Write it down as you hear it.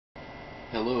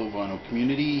Hello, vinyl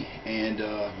community and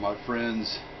my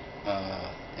friends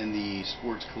in the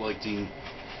sports collecting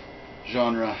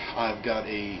genre. I've got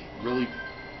a really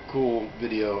cool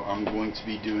video I'm going to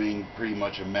be doing pretty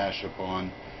much a mashup on.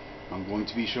 I'm going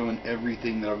to be showing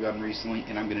everything that I've gotten recently,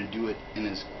 and I'm going to do it in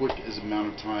as quick as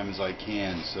amount of time as I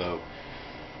can. So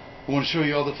I want to show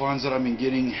you all the finds that I've been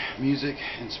getting, music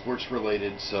and sports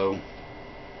related. So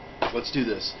let's do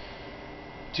this.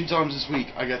 2 times this week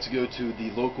I got to go to the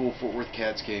local Fort Worth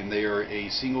Cats game. They are a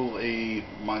single A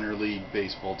minor league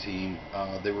baseball team.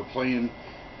 They were playing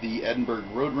the Edinburgh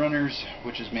Roadrunners,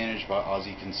 which is managed by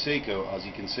Ozzie Canseco.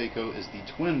 Ozzie Canseco is the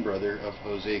twin brother of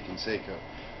Jose Canseco,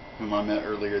 whom I met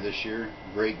earlier this year.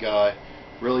 Great guy,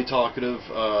 really talkative.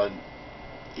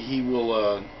 He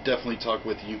will definitely talk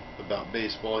with you about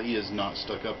baseball. He is not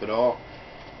stuck up at all.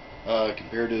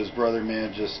 Compared to his brother,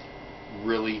 man, just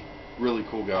really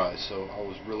cool guy. So I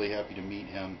was really happy to meet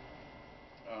him.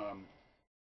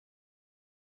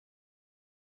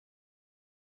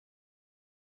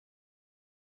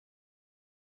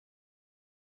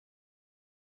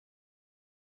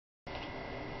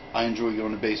 I enjoy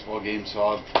going to baseball games, so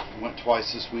I went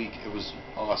twice this week. It was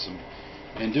awesome.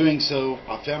 In doing so,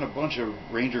 I found a bunch of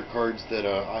Ranger cards that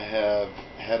I have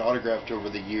had autographed over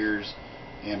the years,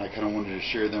 and I kind of wanted to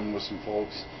share them with some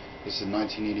folks. This is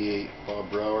 1988 Bob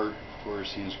Brower. Of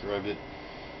course, he inscribed it.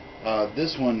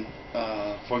 This one,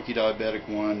 Funky Diabetic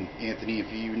one, Anthony,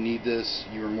 if you need this,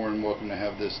 you are more than welcome to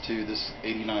have this too. This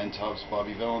 89 Topps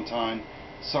Bobby Valentine,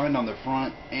 signed on the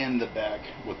front and the back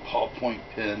with ballpoint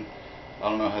pen. I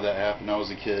don't know how that happened. I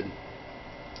was a kid.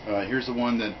 Here's the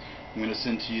one that I'm going to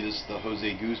send to you. This is the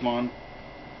Jose Guzman.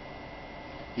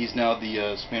 He's now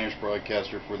the Spanish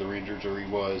broadcaster for the Rangers, or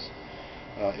he was.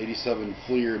 87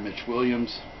 Fleer, Mitch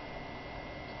Williams,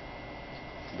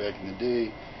 back in the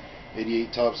day.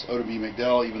 88 Topps Oda B.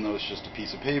 McDowell, even though it's just a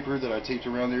piece of paper that I taped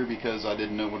around there because I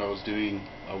didn't know what I was doing.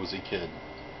 I was a kid.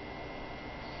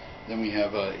 Then we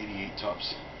have 88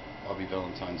 Topps Bobby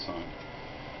Valentine signed.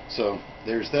 So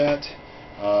there's that.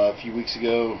 A few weeks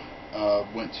ago,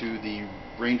 went to the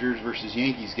Rangers versus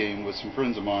Yankees game with some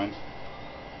friends of mine.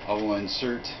 I will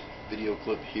insert video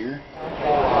clip here.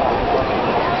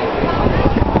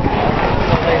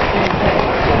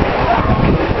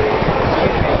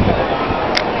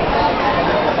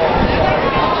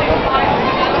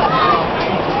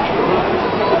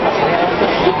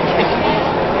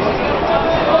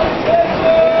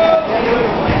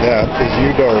 That is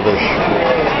Yu Darvish.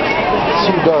 It's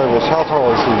Yu Darvish. How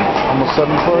tall is he? Almost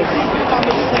 7 foot?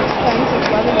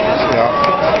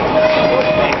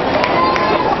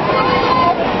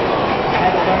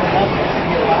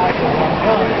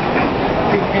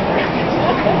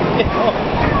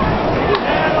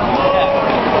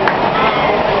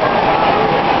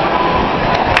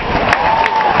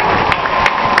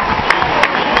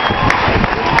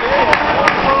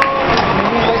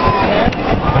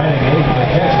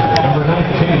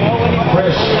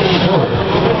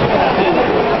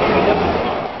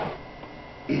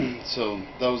 So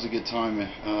that was a good time,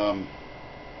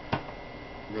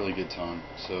 really good time.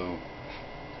 So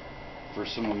for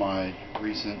some of my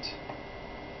recent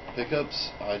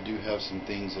pickups, I do have some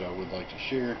things that I would like to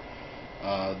share.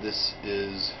 This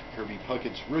is Kirby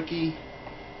Puckett's rookie,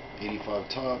 85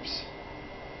 Topps,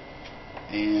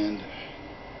 and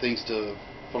thanks to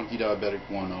Funky Diabetic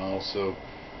one, I also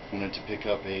wanted to pick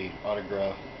up a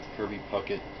autographed Kirby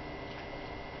Puckett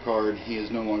card. He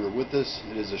is no longer with us.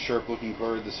 It is a sharp looking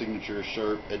card. The signature is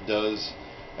sharp. It does,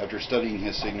 after studying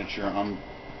his signature, I'm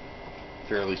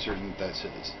fairly certain that that's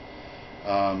his.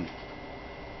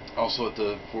 Also at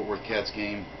the Fort Worth Cats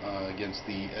game against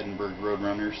the Edinburgh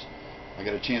Roadrunners, I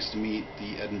got a chance to meet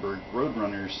the Edinburgh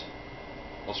Roadrunners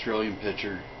Australian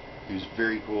pitcher, who's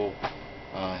very cool.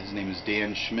 His name is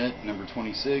Dan Schmidt, number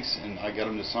 26, and I got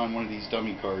him to sign one of these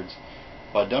dummy cards.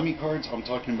 By dummy cards, I'm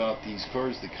talking about these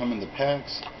cards that come in the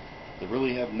packs that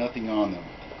really have nothing on them.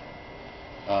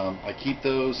 I keep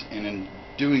those, and in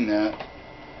doing that,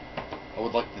 I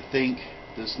would like to thank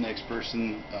this next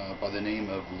person by the name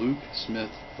of Luke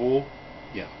Smith-Full.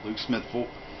 Yeah, Luke Smith-Full.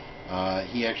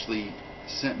 He actually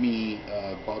sent me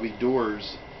Bobby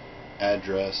Doerr's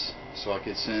address so I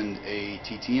could send a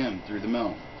TTM through the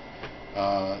mail.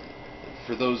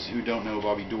 For those who don't know,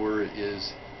 Bobby Doerr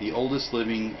is the oldest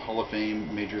living Hall of Fame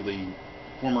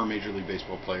former Major League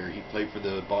Baseball player. He played for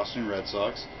the Boston Red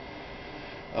Sox.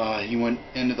 He went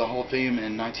into the Hall of Fame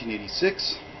in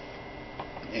 1986,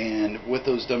 and with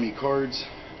those dummy cards,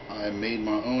 I made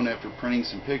my own after printing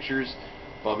some pictures.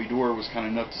 Bobby Doerr was kind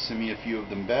enough to send me a few of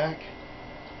them back,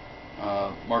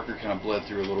 Marker kind of bled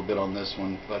through a little bit on this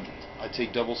one, but I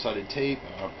take double-sided tape,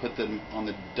 I put them on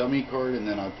the dummy card, and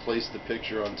then I place the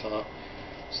picture on top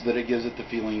so that it gives it the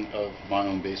feeling of my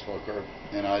own baseball card.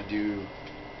 And I do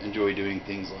enjoy doing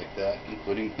things like that,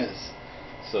 including this.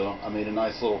 So I made a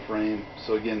nice little frame.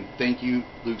 So again, thank you,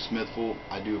 Luke Smithful.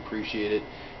 I do appreciate it.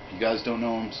 If you guys don't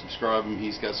know him, subscribe him.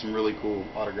 He's got some really cool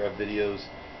autograph videos.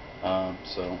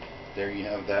 So there you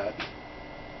have that.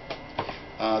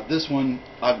 This one,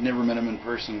 I've never met him in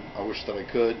person. I wish that I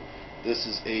could. This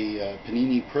is a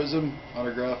Panini Prism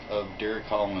autograph of Derek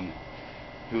Holland,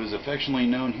 who is affectionately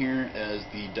known here as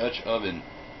the Dutch Oven.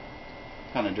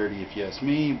 Kind of dirty if you ask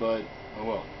me, but oh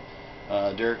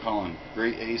well. Derek Holland,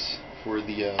 great ace for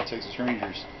the Texas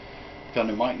Rangers. Found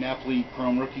a Mike Napoli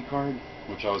Chrome rookie card,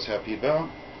 which I was happy about.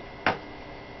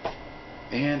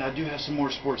 And I do have some more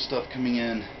sports stuff coming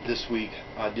in this week.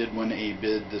 I did win a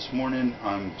bid this morning.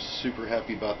 I'm super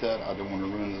happy about that. I don't want to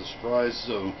ruin the surprise.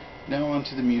 So now on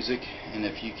to the music. And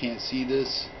if you can't see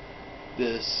this,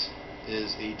 this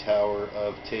is a tower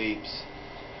of tapes.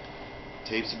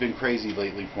 Tapes have been crazy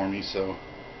lately for me, so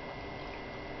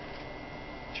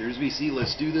cheers VC,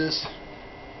 let's do this.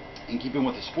 And keeping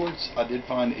with the sports, I did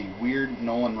find a weird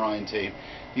Nolan Ryan tape.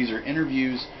 These are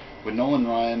interviews with Nolan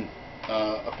Ryan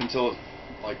up until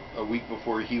like a week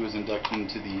before he was inducted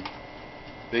into the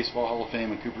Baseball Hall of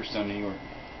Fame in Cooperstown, New York.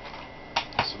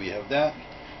 So we have that.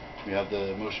 We have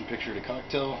the motion picture to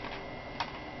Cocktail,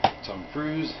 Tom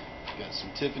Cruise, we got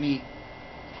some Tiffany,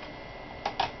 we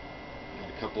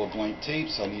got a couple of blank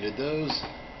tapes, I needed those.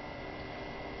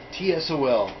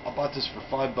 TSOL, I bought this for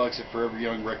 $5 at Forever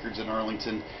Young Records in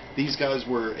Arlington. These guys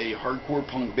were a hardcore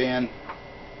punk band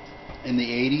in the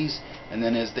 80s, and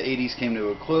then as the 80s came to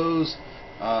a close,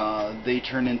 they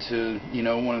turned into, you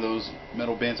know, one of those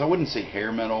metal bands. I wouldn't say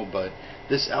hair metal, but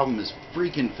this album is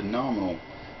freaking phenomenal.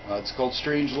 It's called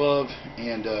Strange Love,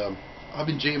 and I've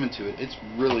been jamming to it. It's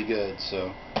really good,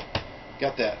 so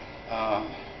got that.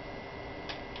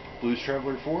 Blues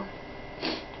Traveler 4.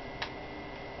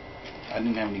 I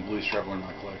didn't have any Blues Traveler in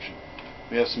my collection.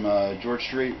 We have some George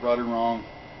Strait, Right or Wrong.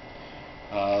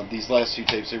 These last two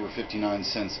tapes, they were 59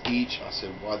 cents each. I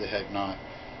said, why the heck not?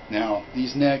 Now,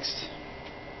 these next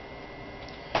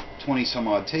 20 some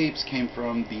odd tapes came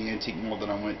from the antique mall that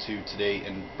I went to today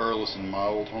in Burleson, my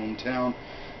old hometown,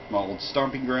 my old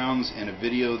stomping grounds, and a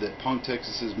video that Punk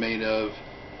Texas is made of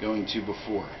going to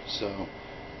before. So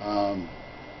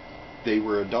they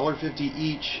were $1.50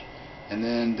 each, and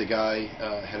then the guy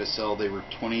had a sell. They were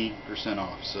 20%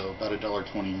 off, so about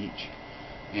 $1.20 each.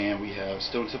 And we have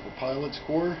Stone Temple Pilots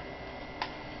core.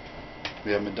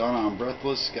 We have Madonna on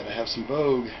Breathless, Gotta Have Some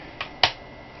Vogue.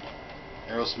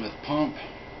 Aerosmith Pump.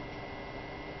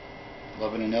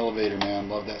 Loving an Elevator, man.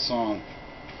 Love that song.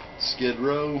 Skid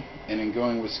Row. And in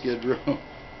going with Skid Row,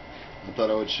 I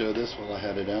thought I would show this while I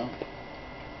had it out,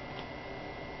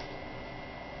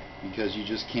 because you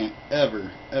just can't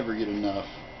ever get enough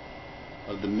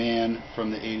of the man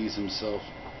from the 80s himself,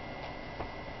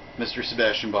 Mr.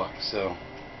 Sebastian Bach. So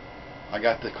I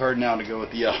got the card now to go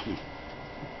with the album.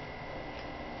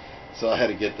 So I had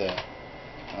to get that.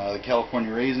 The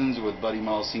California Raisins with Buddy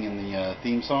Miles singing the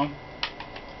theme song.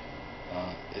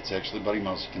 It's actually Buddy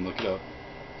Miles, you can look it up.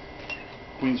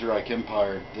 Queensryche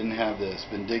Empire, didn't have this.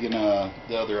 Been digging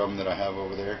the other album that I have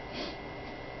over there.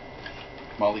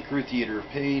 Motley Crue, Theater of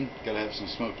Pain, Gotta Have Some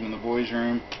Smoking in the Boys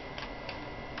Room.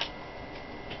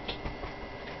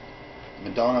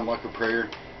 Madonna, Like a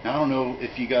Prayer. Now I don't know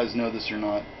if you guys know this or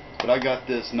not, but I got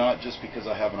this not just because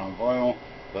I have it on vinyl,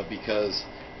 but because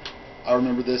I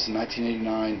remember this in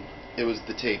 1989. It was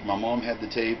the tape. My mom had the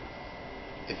tape.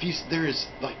 There is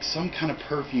like some kind of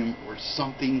perfume or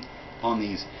something on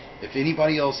these. If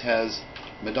anybody else has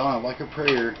Madonna, Like a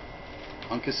Prayer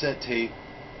on cassette tape,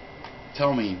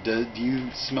 tell me, do you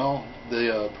smell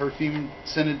the perfume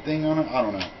scented thing on it? I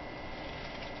don't know.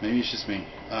 Maybe it's just me.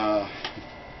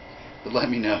 But let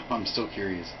me know. I'm still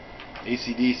curious.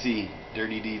 AC/DC,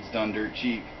 Dirty Deeds Done Dirt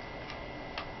Cheap.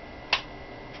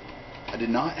 I did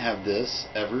not have this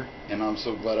ever, and I'm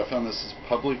so glad I found this. Is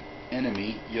Public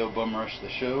Enemy, Yo Bum Rush the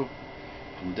Show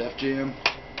from Def Jam.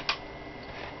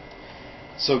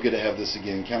 So good to have this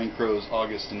again. Counting Crows,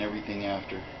 August, and Everything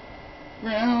After.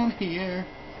 Round here.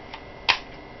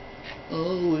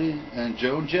 Oh, and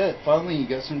Joan Jett. Finally, you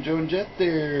got some Joan Jett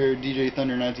there. DJ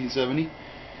Thunder 1970.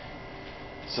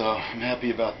 So I'm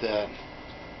happy about that.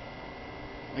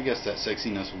 I guess that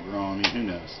sexiness will grow on me. Who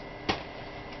knows?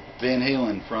 Van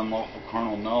Halen, For Unlawful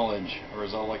Carnal Knowledge, or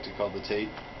as I like to call the tape.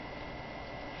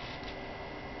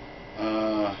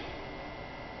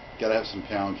 Gotta have some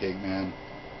pound cake, man.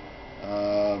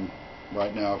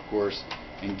 Right now, of course,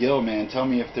 And Gil, man, tell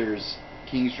me if there's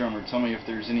King's Drummer. Tell me if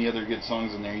there's any other good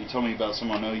songs in there. You told me about some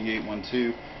on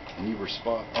OU812, and you were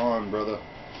spot on, brother.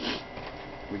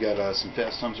 We got some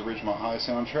Fast Times at Ridgemont High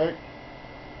soundtrack.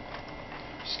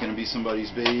 Just gonna be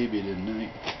somebody's baby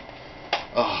tonight.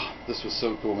 Ah, oh, this was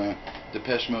so cool, man.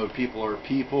 Depeche Mode, People Are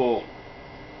People.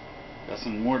 Got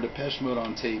some more Depeche Mode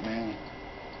on tape, man.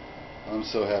 I'm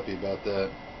so happy about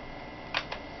that.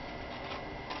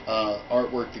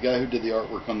 Artwork, the guy who did the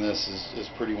artwork on this is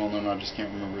pretty well known. I just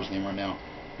can't remember his name right now.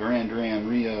 Duran Duran,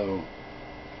 Rio.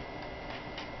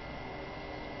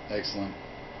 Excellent.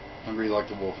 Hungry Like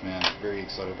the Wolf, man. Very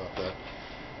excited about that.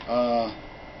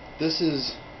 This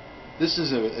is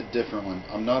a different one.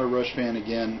 I'm not a Rush fan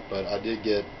again, but I did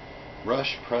get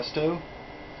Rush Presto.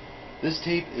 This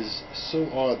tape is so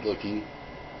odd looking.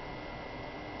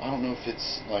 I don't know if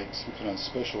it's like some kind of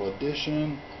special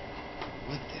edition,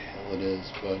 what the hell it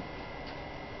is, but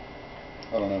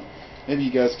I don't know. Maybe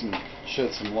you guys can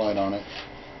shed some light on it.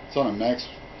 It's on a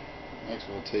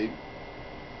Maxwell tape.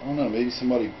 I don't know, maybe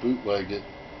somebody bootlegged it.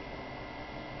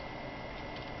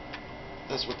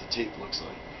 That's what the tape looks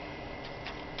like.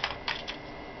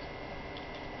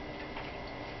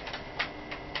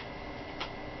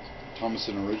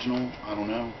 Thomason original? I don't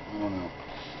know.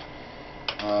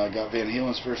 Got Van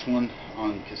Halen's first one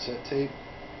on cassette tape.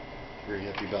 Very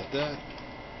happy about that.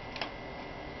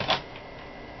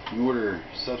 New Order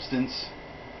Substance.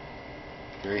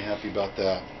 Very happy about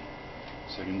that.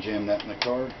 So I can jam that in the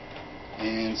car.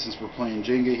 And since we're playing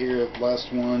Jenga here,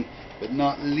 last one, but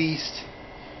not least,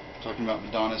 talking about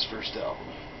Madonna's first album.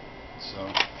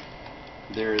 So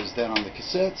there is that on the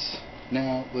cassettes.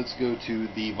 Now let's go to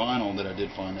the vinyl that I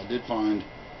did find. I did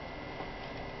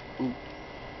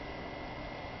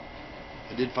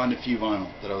find a few vinyl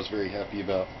that I was very happy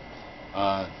about.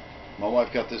 My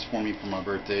wife got this for me for my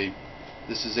birthday.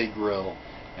 This is a grill,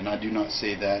 and I do not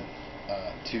say that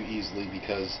too easily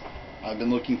because I've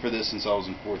been looking for this since I was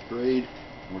in 4th grade.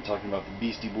 We're talking about the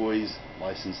Beastie Boys'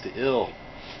 License to Ill.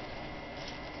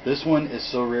 This one is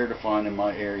so rare to find in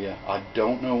my area. I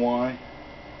don't know why,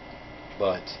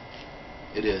 but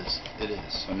it is.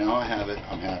 So now I have it.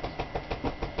 I'm happy.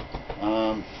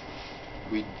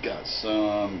 We got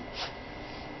some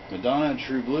Madonna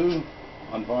True Blue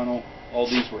on vinyl. All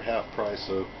these were half price,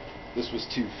 so this was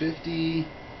 $2.50.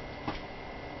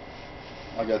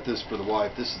 I got this for the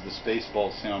wife. This is the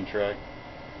Spaceball soundtrack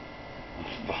on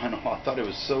vinyl. I thought it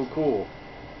was so cool.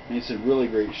 I mean, it's in really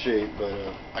great shape, but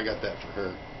I got that for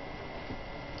her.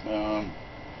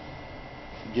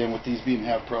 Again, with these being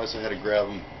half price, I had to grab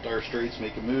them. Dire Straits,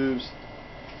 Making Moves.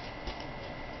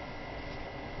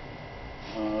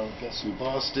 Got some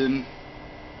Boston.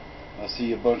 I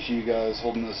see a bunch of you guys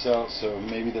holding this out, so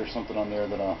maybe there's something on there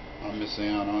that I'm missing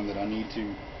out on that I need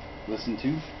to listen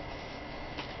to.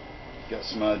 Got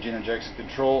some Janet Jackson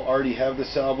Control. Already have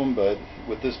this album, but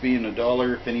with this being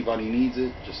 $1, if anybody needs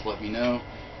it, just let me know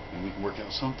and we can work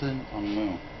out something. I don't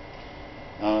know.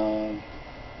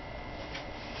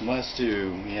 Last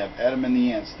two, we have Adam and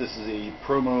the Ants. This is a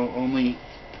promo only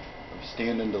of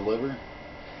Stand and Deliver.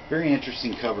 Very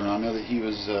interesting cover, and I know that he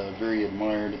was a very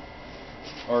admired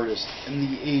artist in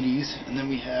the 80s. And then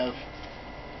we have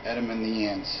Adam and the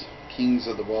Ants, Kings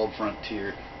of the Wild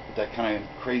Frontier, with that kind of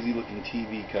crazy looking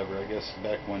TV cover, I guess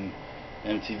back when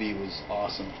MTV was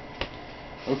awesome.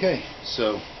 Okay,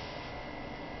 so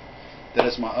that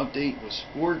is my update with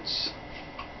sports,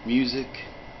 music,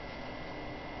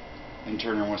 and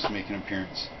Turner wants to make an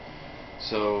appearance.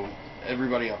 So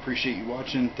everybody, I appreciate you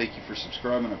watching. Thank you for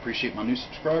subscribing. I appreciate my new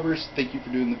subscribers. Thank you for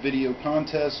doing the video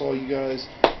contest, all you guys.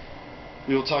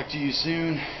 We will talk to you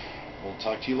soon. We'll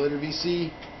talk to you later,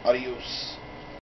 VC. Adios.